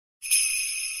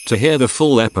To hear the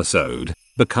full episode,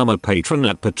 become a patron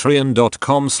at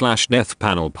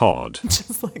patreon.com/deathpanelpod.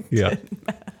 Just like Yeah.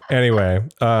 Anyway,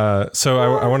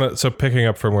 so picking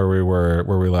up from where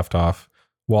we left off,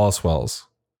 Wallace Wells.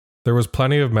 There was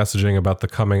plenty of messaging about the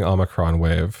coming Omicron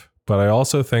wave, but I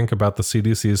also think about the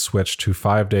CDC's switch to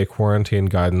 5-day quarantine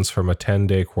guidance from a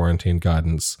 10-day quarantine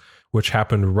guidance, which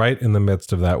happened right in the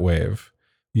midst of that wave.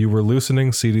 You were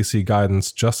loosening CDC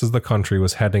guidance just as the country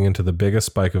was heading into the biggest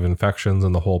spike of infections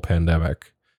in the whole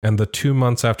pandemic. And the 2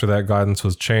 months after that guidance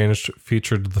was changed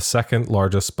featured the second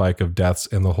largest spike of deaths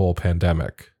in the whole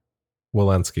pandemic.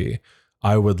 Walensky,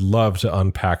 I would love to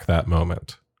unpack that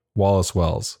moment. Wallace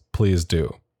Wells, please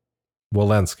do.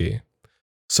 Walensky,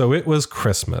 so it was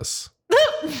Christmas.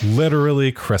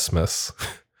 Literally Christmas.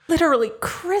 Literally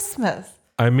Christmas.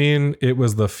 I mean, it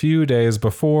was the few days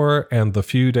before and the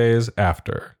few days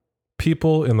after.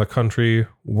 People in the country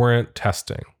weren't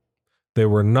testing. They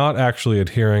were not actually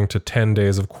adhering to 10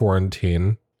 days of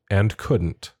quarantine and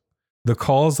couldn't. The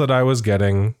calls that I was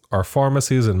getting are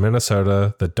pharmacies in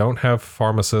Minnesota that don't have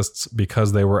pharmacists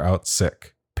because they were out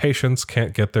sick. Patients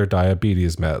can't get their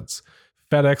diabetes meds.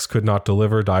 FedEx could not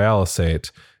deliver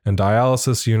dialysate, and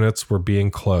dialysis units were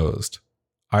being closed.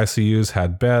 ICUs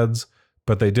had beds,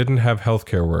 but they didn't have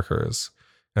healthcare workers.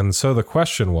 And so the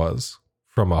question was,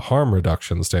 from a harm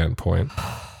reduction standpoint,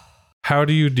 how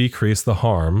do you decrease the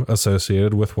harm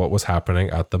associated with what was happening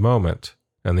at the moment?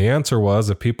 And the answer was,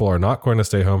 if people are not going to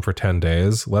stay home for 10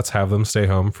 days, let's have them stay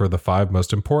home for the 5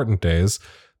 most important days,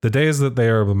 the days that they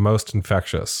are the most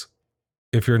infectious.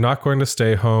 If you're not going to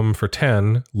stay home for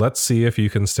 10, let's see if you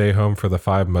can stay home for the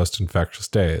 5 most infectious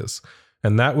days.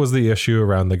 And that was the issue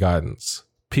around the guidance.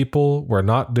 People were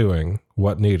not doing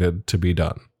what needed to be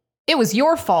done. It was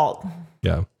your fault.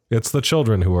 Yeah, it's the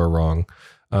children who are wrong.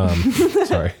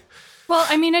 Sorry. Well,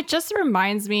 I mean, it just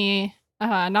reminds me,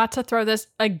 not to throw this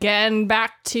again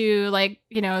back to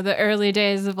the early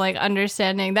days of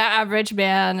understanding the average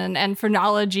man and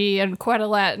phrenology and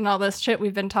Quetelet and all this shit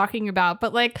we've been talking about.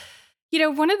 But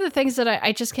one of the things that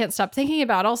I just can't stop thinking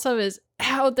about also is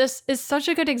how this is such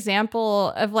a good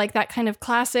example of that kind of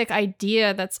classic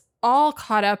idea that's all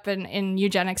caught up in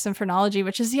eugenics and phrenology,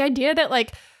 which is the idea that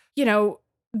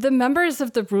the members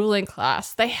of the ruling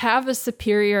class, they have a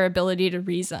superior ability to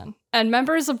reason, and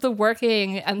members of the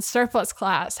working and surplus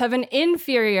class have an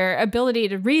inferior ability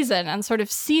to reason and sort of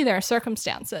see their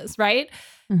circumstances, right?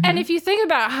 Mm-hmm. And if you think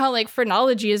about how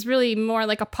phrenology is really more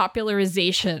like a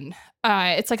popularization,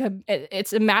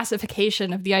 it's a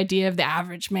massification of the idea of the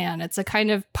average man. It's a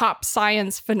kind of pop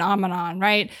science phenomenon,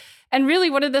 right? And really,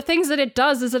 one of the things that it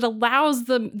does is it allows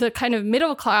the kind of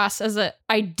middle class as an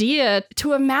idea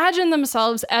to imagine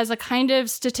themselves as a kind of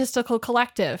statistical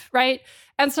collective, right?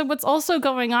 And so what's also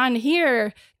going on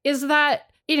here is that,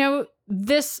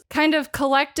 this kind of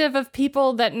collective of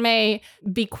people that may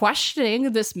be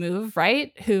questioning this move,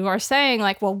 right? Who are saying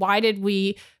well, why did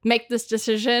we make this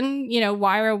decision?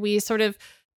 Why are we sort of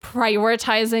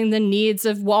prioritizing the needs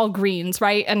of Walgreens,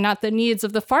 right? And not the needs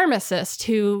of the pharmacist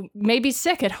who may be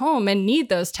sick at home and need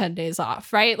those 10 days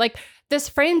off, right? This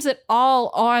frames it all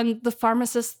on the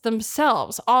pharmacists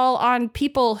themselves, all on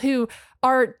people who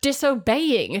are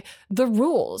disobeying the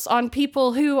rules, on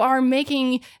people who are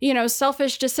making,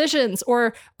 selfish decisions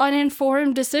or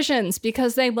uninformed decisions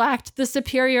because they lacked the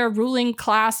superior ruling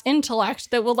class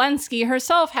intellect that Walensky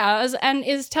herself has and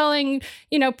is telling,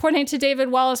 pointing to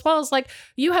David Wallace Wells,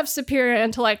 you have superior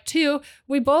intellect too.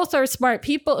 We both are smart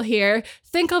people here.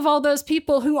 Think of all those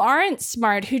people who aren't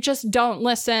smart, who just don't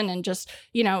listen and just,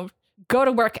 go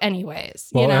to work anyways.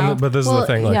 Well, but this is the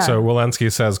thing. So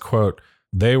Walensky says, quote,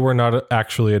 they were not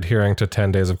actually adhering to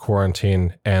 10 days of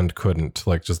quarantine and couldn't,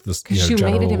 just this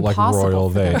general royal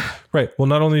they. Right. Well,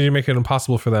 not only did you make it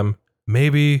impossible for them,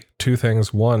 maybe 2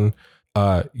 things. One,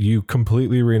 you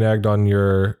completely reneged on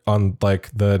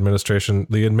the administration.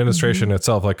 The administration mm-hmm.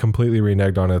 itself completely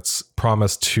reneged on its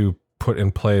promise to put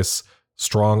in place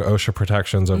strong OSHA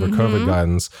protections over mm-hmm. COVID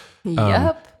guidance.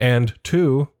 Yep. And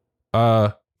 2,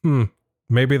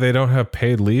 maybe they don't have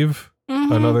paid leave.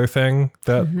 Mm-hmm. Another thing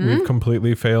that mm-hmm. we've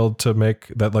completely failed to make,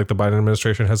 that the Biden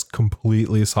administration has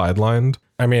completely sidelined.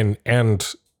 I mean, and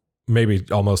maybe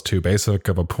almost too basic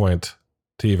of a point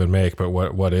to even make, but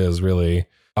what is really,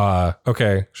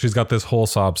 okay, she's got this whole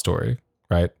sob story,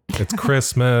 right? It's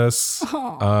Christmas.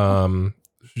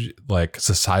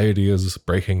 Society is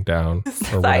breaking down.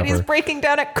 Society's breaking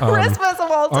down at Christmas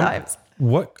of all times.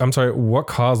 What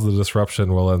caused the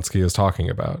disruption Walensky is talking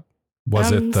about?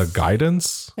 Was it the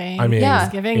guidance? I mean,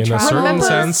 in a certain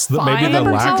sense, maybe the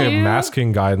lack of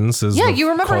masking guidance is you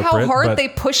remember culprit, how hard they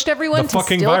pushed everyone to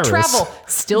still virus. travel,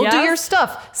 still do your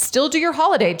stuff, still do your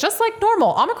holiday, just like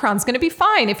normal. Omicron's going to be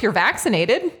fine if you're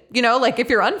vaccinated. You know, like if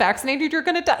you're unvaccinated, you're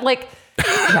going to die. Like,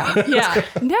 yeah.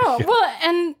 No, well,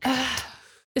 and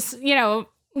it's, you know,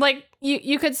 like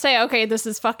you could say, okay, this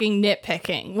is fucking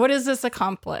nitpicking. What does this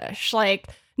accomplish? Like,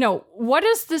 no, what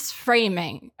does this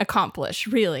framing accomplish,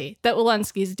 really, that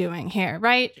Walensky's doing here,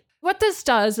 right? What this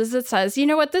does is it says, you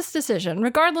know what, this decision,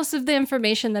 regardless of the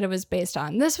information that it was based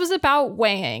on, this was about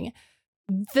weighing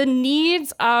the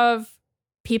needs of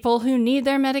people who need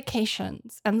their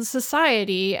medications and the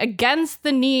society against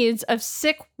the needs of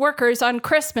sick workers on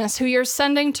Christmas who you're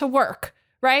sending to work,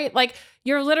 right? Like,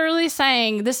 you're literally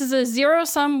saying this is a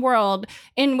zero-sum world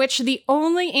in which the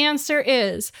only answer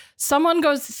is someone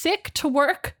goes sick to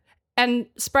work and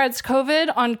spreads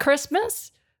COVID on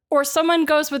Christmas, or someone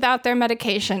goes without their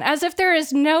medication, as if there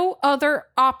is no other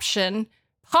option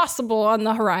possible on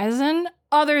the horizon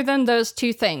other than those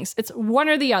two things. It's one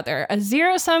or the other, a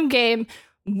zero-sum game.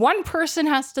 One person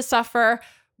has to suffer,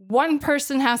 one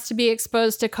person has to be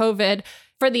exposed to COVID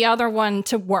for the other one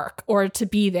to work or to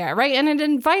be there, right? And it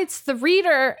invites the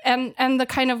reader and the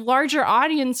kind of larger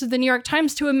audience of the New York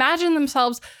Times to imagine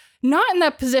themselves not in the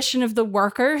position of the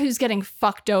worker who's getting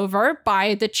fucked over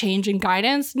by the change in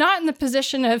guidance, not in the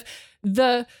position of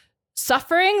the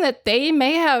suffering that they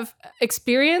may have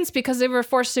experienced because they were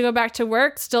forced to go back to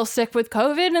work, still sick with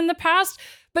COVID in the past.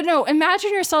 But no,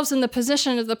 imagine yourselves in the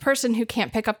position of the person who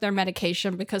can't pick up their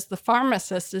medication because the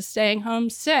pharmacist is staying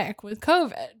home sick with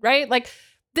COVID, right? Like,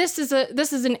 this is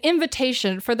an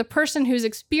invitation for the person who's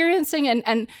experiencing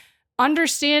and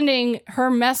understanding her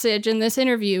message in this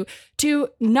interview to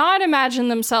not imagine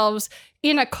themselves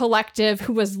in a collective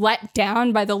who was let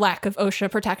down by the lack of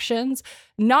OSHA protections,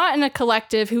 not in a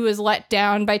collective who was let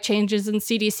down by changes in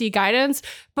CDC guidance,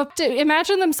 but to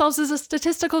imagine themselves as a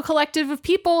statistical collective of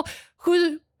people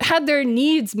who had their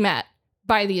needs met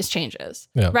by these changes,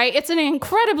 right? It's an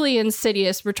incredibly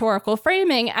insidious rhetorical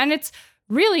framing, and it's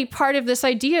really part of this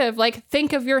idea of like,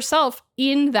 think of yourself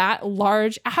in that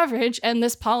large average, and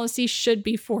this policy should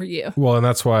be for you. Well, and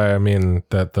that's why I mean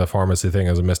that the pharmacy thing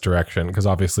is a misdirection, because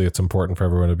obviously it's important for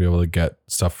everyone to be able to get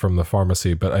stuff from the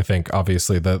pharmacy. But I think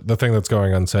obviously the thing that's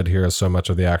going unsaid here is so much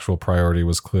of the actual priority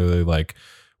was clearly like,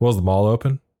 well, is the mall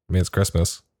open? I mean, it's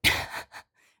Christmas.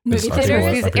 These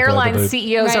airline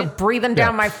CEOs are breathing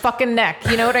down my fucking neck.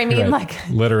 You know what I mean? Right. Like,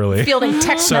 literally fielding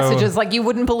text messages like you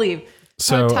wouldn't believe.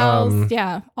 So, hotels,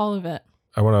 all of it.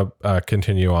 I want to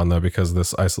continue on though, because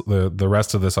this the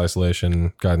rest of this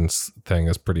isolation guidance thing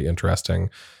is pretty interesting,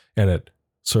 and it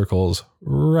circles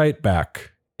right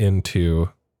back into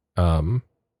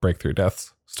breakthrough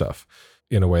deaths stuff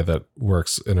in a way that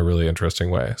works in a really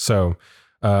interesting way. So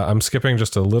I'm skipping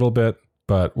just a little bit,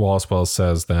 but Wallace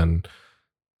says then,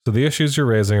 so the issues you're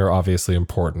raising are obviously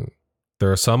important.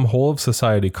 There are some whole of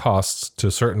society costs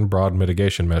to certain broad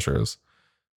mitigation measures.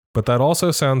 But that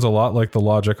also sounds a lot like the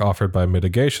logic offered by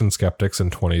mitigation skeptics in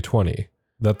 2020,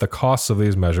 that the costs of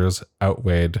these measures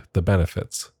outweighed the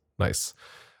benefits. Nice.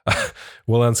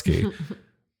 Walensky,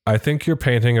 I think you're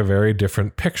painting a very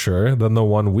different picture than the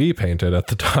one we painted at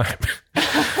the time.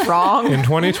 Wrong. In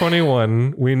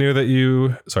 2021, we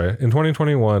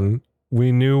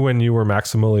knew when you were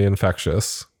maximally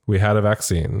infectious. We had a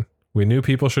vaccine. We knew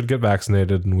people should get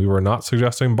vaccinated, and we were not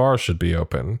suggesting bars should be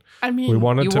open. I mean, we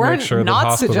wanted to make sure that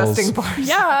hospitals. Suggesting bars.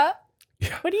 Yeah.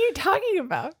 What are you talking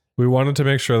about? We wanted to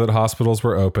make sure that hospitals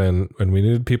were open, and we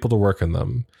needed people to work in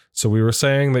them. So we were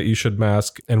saying that you should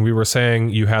mask, and we were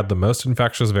saying you had the most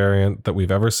infectious variant that we've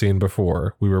ever seen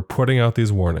before. We were putting out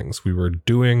these warnings. We were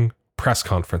doing press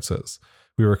conferences.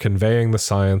 We were conveying the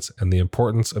science and the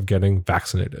importance of getting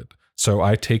vaccinated. So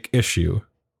I take issue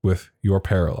with your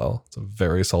parallel. It's a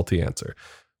very salty answer.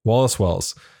 Wallace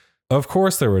Wells, of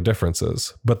course there were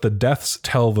differences, but the deaths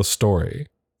tell the story.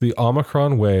 The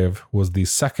Omicron wave was the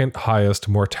second highest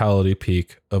mortality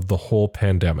peak of the whole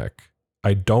pandemic.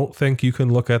 I don't think you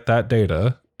can look at that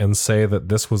data and say that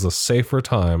this was a safer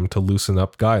time to loosen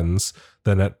up guidance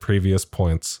than at previous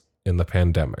points in the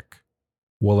pandemic.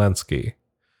 Walensky,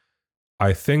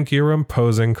 I think you're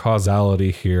imposing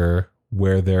causality here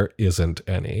where there isn't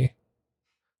any,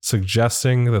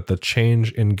 suggesting that the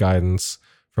change in guidance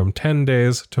from 10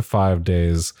 days to 5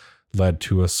 days led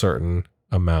to a certain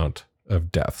amount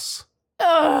of deaths.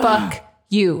 Fuck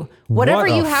you. Whatever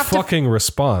what you a have fucking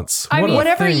response. I mean,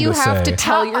 whatever you have say. to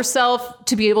tell yourself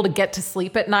to be able to get to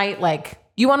sleep at night, like,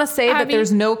 you want to say that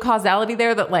there's no causality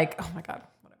there, that like, oh my God.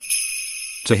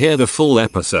 To hear the full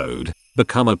episode,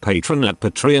 become a patron at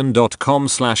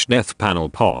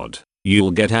patreon.com/deathpanelpod.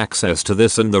 You'll get access to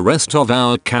this and the rest of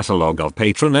our catalog of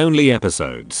patron-only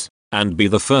episodes, and be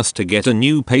the first to get a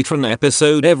new patron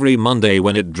episode every Monday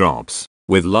when it drops.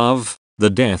 With love,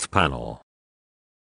 the Death Panel.